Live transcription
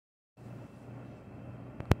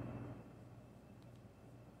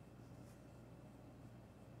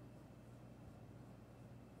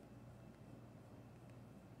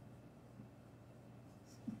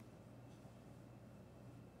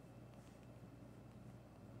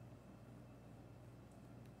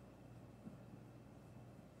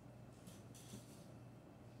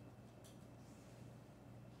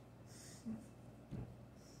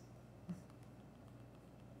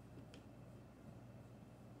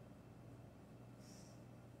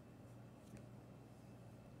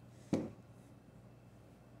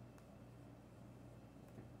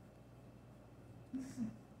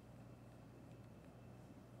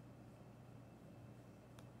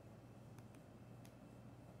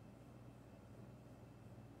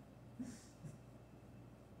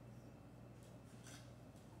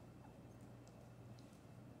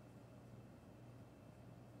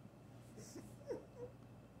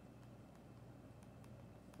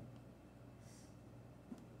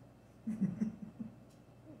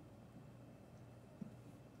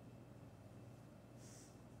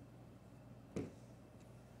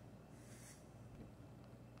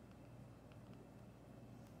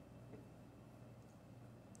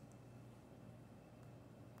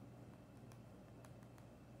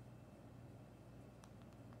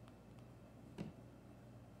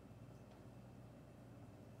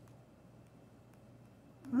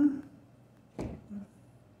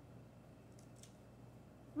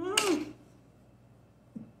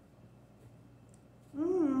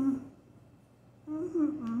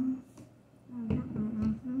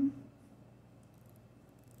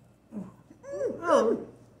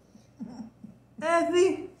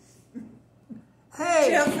Effie? Hey.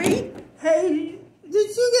 Jeffy? Hey,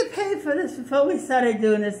 did you get paid for this before we started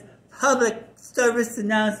doing this public service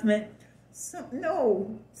announcement?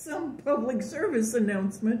 Some public service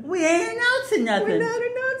announcement. We ain't announcing nothing. We're not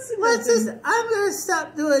announcing nothing. I'm going to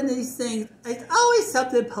stop doing these things. It's always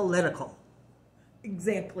something political.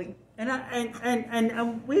 Exactly.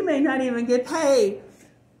 And we may not even get paid.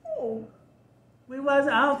 Oh. I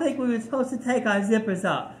don't think we were supposed to take our zippers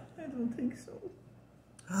off. I don't think so.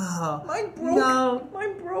 Oh, Mine broke. No.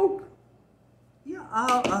 Mine broke. Yeah,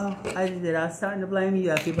 I did. I was starting to blame you,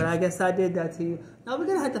 Effie, but I guess I did that to you. Now we're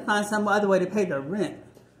going to have to find some other way to pay the rent.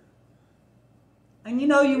 And you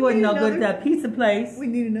know you wouldn't know good at that pizza place. We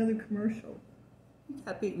need another commercial. You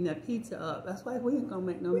kept eating that pizza up. That's why we ain't going to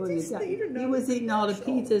make no money. He was eating all the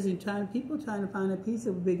pizzas and people trying to find a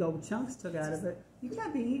pizza with big old chunks took out of it. You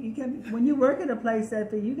can't be eating. When you work at a place,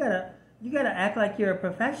 Effie, you gotta act like you're a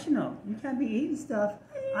professional. You can't be eating stuff.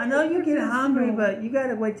 I know you get hungry, but you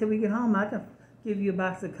gotta wait till we get home. I can give you a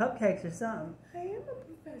box of cupcakes or something. I am a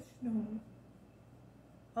professional.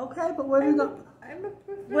 Okay, but where are we going? I'm a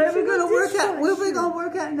professional. Where are we going to work at? Where are we going to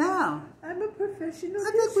work at now? I'm a professional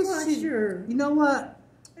I think dishwasher. we should. You know what?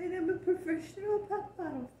 And I'm a professional pop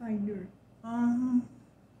bottle finder.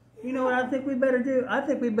 You know what I think we better do? I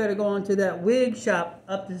think we better go on to that wig shop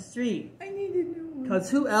up the street. I need a new one. Because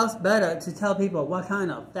who else better to tell people what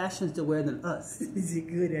kind of fashions to wear than us? This is a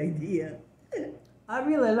good idea. I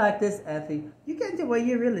really like this, Effie. You get to where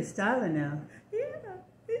you're really styling now. Yeah,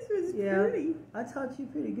 this was pretty. I taught you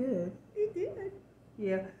pretty good. You did.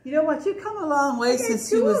 Yeah. You know what? You've come a long way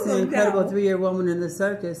since you was the incredible 3-year woman in the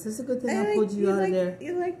circus. It's a good thing I pulled you out of there.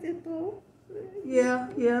 You like that bow? Yeah.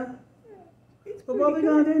 But what are we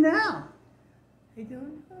going to do now? I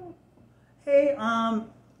don't know. Hey,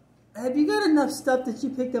 have you got enough stuff that you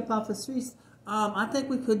picked up off the streets? I think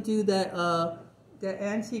we could do that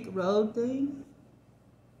antique road thing.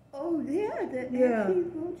 Oh, yeah, the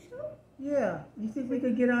antique road show? Yeah. You think we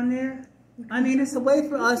could get on there? I mean, it's a way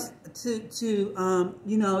for us to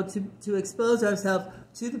expose ourselves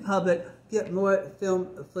to the public, get more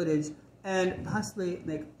film footage, and possibly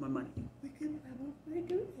make more money. We could probably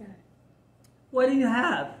do that. What do you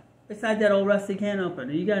have besides that old rusty can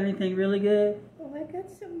opener? You got anything really good? Oh, I got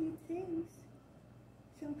some new things.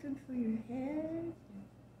 Something for your head.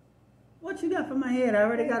 What you got for my head? I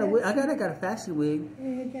already got a wig. I got a fashion wig.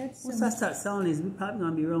 I got some. Once I start selling these, we're probably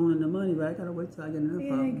gonna be rolling the money, but I gotta wait till I get enough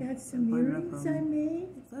of them. I got some earrings I made.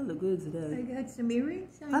 I look good today. I got some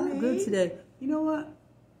earrings I made. I look good today. You know what?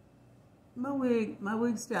 My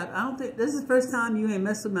wig strap. I don't think this is the first time you ain't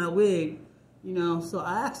messed with my wig. You know, so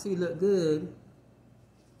I actually look good.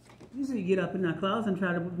 Usually you get up in my closet and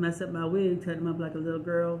try to mess up my wig, turn them up like a little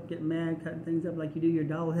girl, get mad, cutting things up like you do your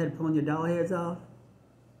doll head, pulling your doll heads off.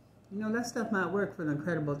 You know, that stuff might work for an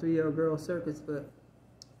incredible 3-year-old girl circus, but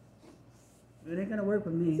it ain't gonna work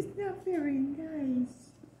with me. It's not very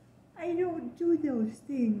nice. I don't do those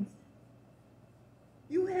things.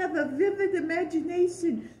 You have a vivid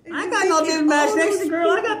imagination. I got no vivid imagination, girl.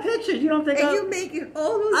 I got pictures. You don't think you making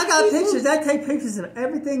all those I got pictures. I take pictures of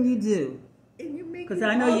everything you do. Because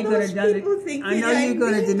I know you're going to deny. I know you're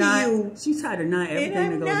going to deny. She tried to deny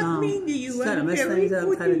everything that goes on. I'm not mean to you. She's trying to mess things up,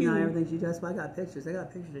 try to deny everything she does. But I got pictures. I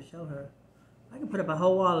got pictures to show her. I can put up a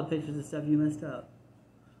whole wall of pictures of stuff you messed up.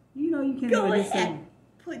 You know you can't Go even ahead.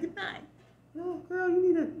 Put them on. Oh, girl,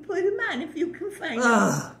 you need to put them on if you can find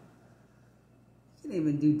them. You can't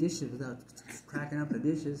even do dishes without cracking up the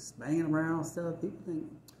dishes, banging around stuff. People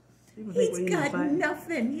think he's got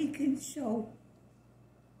nothing he can show.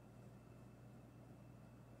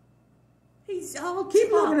 He's all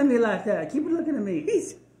Keep looking at me like that. Keep looking at me.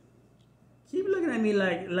 Keep looking at me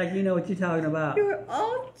like you know what you're talking about. You're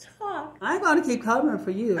all talk. I ain't gonna keep covering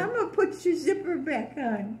for you. I'm gonna put your zipper back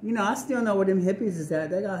on. You know, I still know where them hippies is at.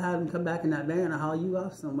 They gotta have them come back in that van and haul you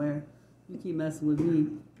off somewhere. You keep messing with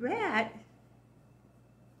me. Brat.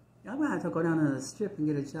 I'm gonna have to go down to the strip and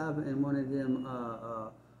get a job in one of them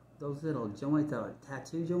those little joints,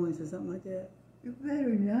 tattoo joints or something like that. You better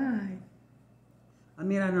not. I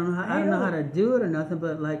mean, I don't know how to do it or nothing,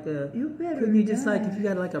 but like, couldn't you just like, if you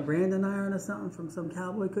got like a branding iron or something from some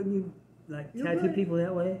cowboy, couldn't you like tattoo people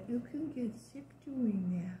that way? You can get sick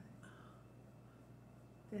doing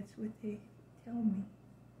that. That's what they tell me.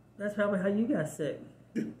 That's probably how you got sick.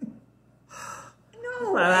 No,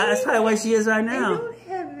 that's probably why she is right now. I don't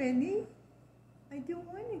have any. I don't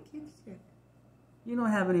want to get sick. You don't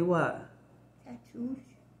have any what? Tattoos.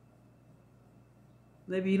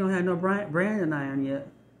 Maybe you don't have no branding iron yet.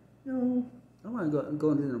 No. I want to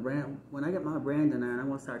go into the brand. When I get my branding iron, I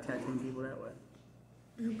want to start tattooing people that way.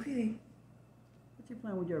 Okay. What you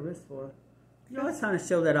playing with your wrist for? You're always trying to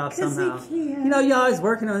show that off 'Cause somehow. they can't. You know, you're always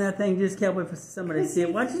working on that thing. You just can't wait for somebody to see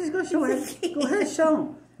it. Why don't you just go show it? Go ahead and show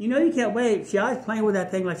them. You know you can't wait. She always playing with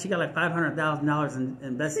that thing like she got like $500,000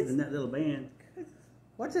 invested in that little band.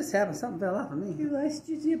 What just happened? Something fell off of me. You lost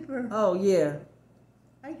your zipper. Oh, yeah.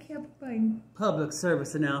 I kept mine. Public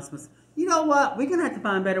service announcements. You know what? We're going to have to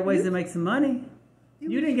find better ways to make some money.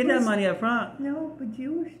 You didn't get that money up front. No, but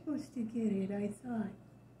you were supposed to get it, I thought.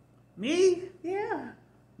 Me? Yeah.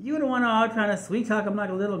 You were the one all trying to sweet talk him like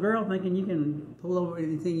a little girl, thinking you can pull over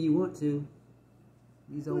anything you want to.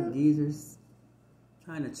 These old geezers.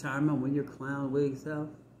 Trying to charm them with your clown wig self.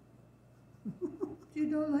 You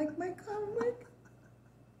don't like my clown wig?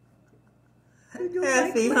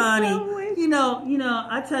 Effie, honey, you know,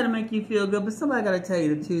 I try to make you feel good, but somebody got to tell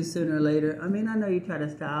you the truth sooner or later. I mean, I know you try to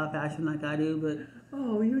style fashion like I do, but...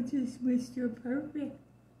 Oh, you just Mr. Perfect.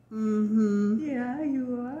 Mm-hmm. Yeah,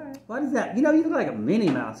 you are. What is that? You know, you look like a Minnie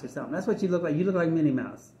Mouse or something. That's what you look like. You look like Minnie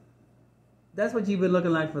Mouse. That's what you've been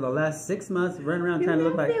looking like for the last 6 months, running around trying to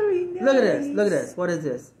look like... Very nice. Look at this. Look at this. What is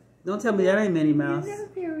this? Don't tell me that ain't Minnie Mouse. You're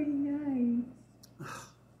not very nice.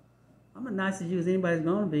 I'm as nice as you as anybody's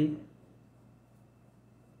going to be.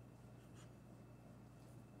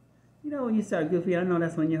 You know, when you start goofy, I know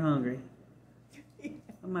that's when you're hungry.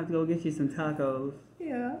 I'm about to go get you some tacos.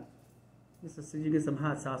 Yeah. So you get some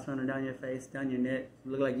hot sauce running down your face, down your neck.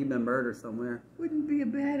 You look like you've been murdered somewhere. Wouldn't be a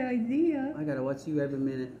bad idea. I gotta watch you every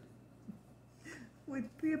minute.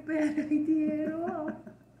 Wouldn't be a bad idea at all.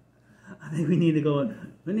 I think we need to go.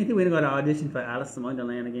 We need to go to audition for Alice in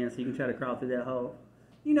Wonderland again, so you can try to crawl through that hole.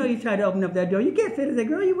 You know, you try to open up that door. You can't fit through that.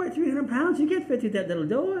 Girl, you weigh 300 pounds. You can't fit through that little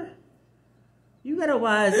door. You gotta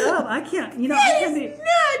wise up. I can't. You know, I can't be. Not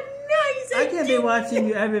nice. I can't be watching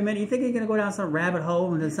you every minute. You think you're gonna go down some rabbit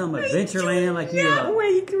hole into some adventure land like you not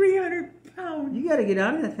weigh 300 pounds. You gotta get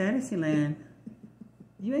out of that fantasy land.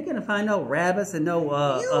 You ain't gonna find no rabbits and no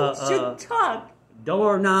you should talk.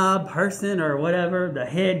 Doorknob person or whatever, the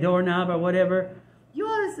head doorknob or whatever. You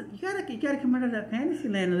gotta come out of that fantasy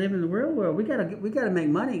land and live in the real world. We gotta make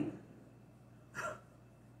money.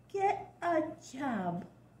 Get a job.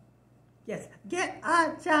 Yes, get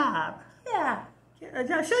a job. Yeah. Get a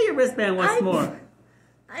job. Show your wristband once more.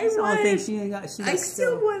 That's the only thing she ain't got. I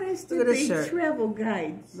still want us to be travel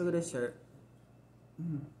guides. Look at this shirt.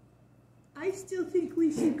 I still think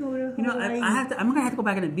we should go to Hawaii. You know, I'm gonna have to go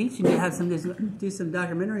back on the beach and have do some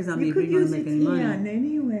documentaries on me if you're gonna make any money.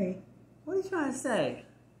 Anyway. What are you trying to say?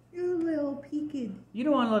 You're a little peaked. You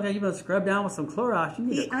don't want to look like you've been scrubbed down with some Clorox. You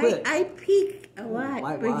need to quit. I peak a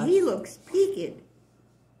lot, but he looks peaked.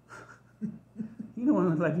 You don't want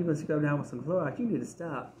to look like you've been scrubbed down with some Clorox. You need to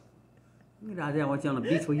stop. You know, I want you on the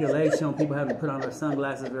beach with your legs showing people having to put on their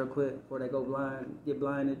sunglasses real quick before they go get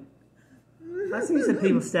blinded. I seen some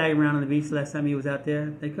people staggering around on the beach last time you was out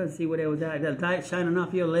there. They couldn't see where they was at. That light shining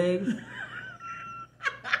off your legs.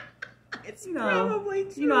 It's probably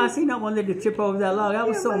true. You know, I seen that one lady trip over that log. I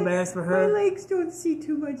was so embarrassed for her. My legs don't see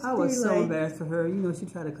too much daylight. I was so embarrassed for her. You know, she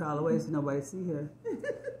tried to crawl away so nobody see her.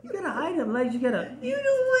 You gotta hide them legs. You gotta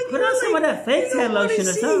put on some of that fake tan lotion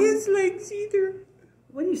or something. You don't want to see his legs either.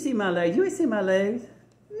 When you see my legs, you ain't see my legs.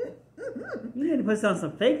 You need to put on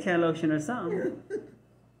some fake tan lotion or something.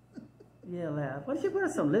 Yeah, laugh. Why don't you put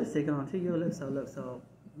some lipstick on too? Your lips don't look so.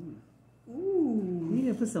 Ooh. You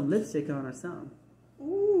need to put some lipstick on or something.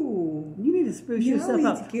 Ooh. You need to spruce yourself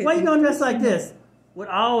up. Why are you gonna dress like this? With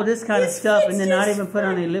all this kind of stuff and then not even put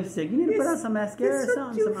on any lipstick. You need to put on some mascara or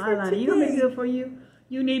something, some eyeliner. You know what I do for you?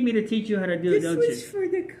 You need me to teach you how to do it, don't you? This was for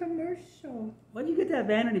the commercial. Why'd you get that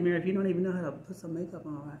vanity mirror if you don't even know how to put some makeup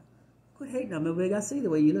on, right? Quit hating on me, big. I see the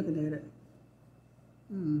way you're looking at it.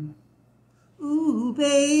 Ooh,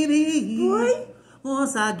 baby. Boy.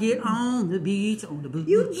 Once I get on the beach,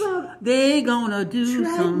 they gonna do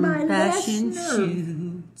some fashion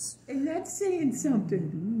shoots. And that's saying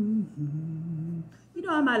something. You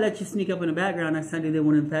know, I might let you sneak up in the background next time they do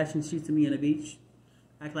one of them fashion shoots to me on the beach.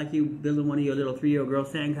 Act like you building one of your little 3-year-old girl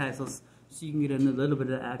sandcastles so you can get a little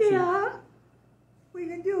bit of action. Yeah. What are you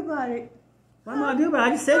going to do about it? What am I going to do about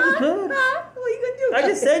it? I just said you could. What are you going to do about it? I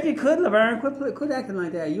just said you could, Laverne. Quit acting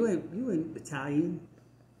like that. You ain't Italian.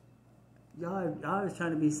 Y'all is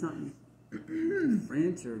trying to be something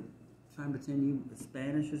French or trying to pretend you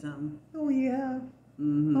Spanish or something. Oh, yeah.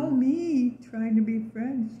 Oh, me trying to be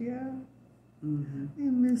French, yeah.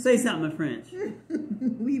 Say something in French.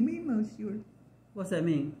 Oui, monsieur. What's that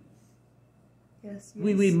mean? Yes.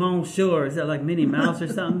 Oui, monsieur. Is that like Minnie Mouse or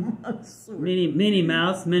something? Minnie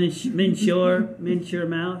Mouse, Monsieur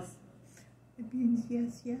Mouse. It means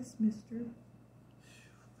yes, mister.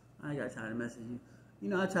 I ain't got time to message you. You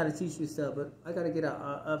know, I try to teach you stuff, but I got to get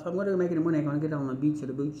out. If I'm going to make any money, I'm going to get on the beach or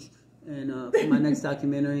the booch and for my next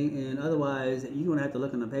documentary. And otherwise, you're gonna have to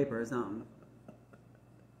look in the paper or something.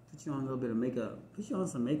 Put you on a little bit of makeup. Put you on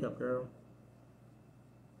some makeup, girl.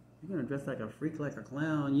 You're gonna dress like a freak, like a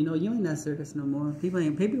clown. You know, you ain't that circus no more. People,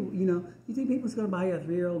 you know, you think people's gonna buy you a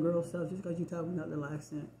 3-year-old girl stuff just because you talk with that little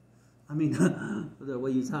accent? I mean, the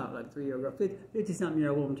way you talk, like a 3-year-old girl.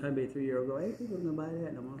 50-something-year-old woman trying to be a 3-year-old girl. Ain't people gonna buy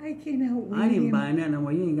that no more. I can't outwait him. I ain't even buying that no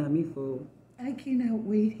more. You ain't got me fooled. I can't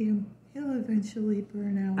outweight him. He'll eventually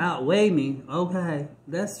burn out. Outweigh me? Okay,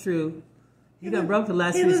 that's true. You done broke the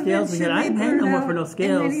last 3 scales we had. I ain't paying no more for no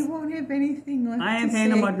scales. And then he won't have anything left I ain't paying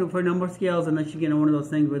no more for no more scales unless you get on one of those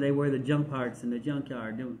things where they wear the junk parts in the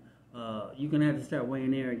junkyard. You're gonna have to start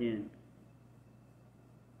weighing there again.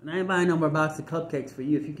 And I ain't buying no more box of cupcakes for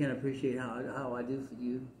you if you can't appreciate how I do for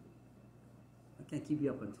you. I can't keep you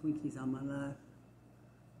up on Twinkies all my life.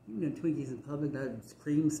 Even the Twinkies in public, that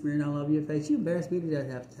cream smearing all over your face. You embarrass me to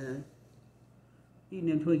death half the time. Eating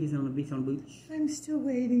them Twinkies on the beach on the beach. I'm still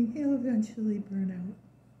waiting. He'll eventually burn out.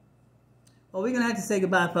 Well, we're going to have to say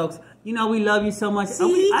goodbye, folks. You know, we love you so much.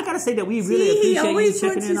 See? I got to say that we really appreciate you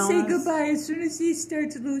checking in on us. He always wants to say goodbye as soon as he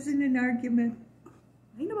starts losing an argument.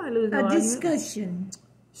 Ain't nobody losing no argument. A discussion.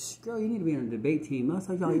 Girl, you need to be on a debate team. That's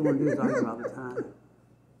all you want to do is argue all the time.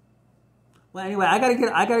 Well, anyway, I gotta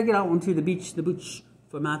get out onto the beach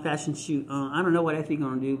for my fashion shoot. I don't know what Effie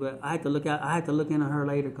gonna do, but I have to look into her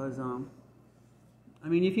later because I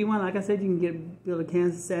mean, if you want, like I said, you can build a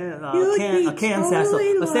sandcastle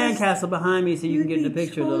behind me so you can get in the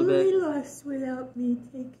picture a little bit. You'd be totally lost without me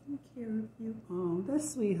taking care of you. Oh,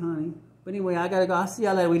 that's sweet, honey. But anyway, I gotta go. I'll see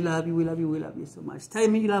y'all later. We love you. We love you. We love you so much. Tell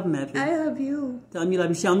me you love him, Effie. I love you. Tell me you love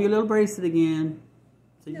me. Show me your little bracelet again,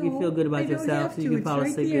 so you can feel good about yourself, so you can fall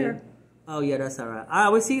asleep good. Oh yeah, that's all right. All right,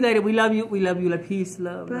 we'll see you later. We love you. We love you. Like peace,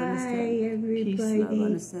 love. Bye, everybody. Peace, love.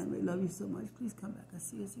 Understand. We love you so much. Please come back and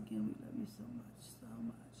see us again. We love you so much.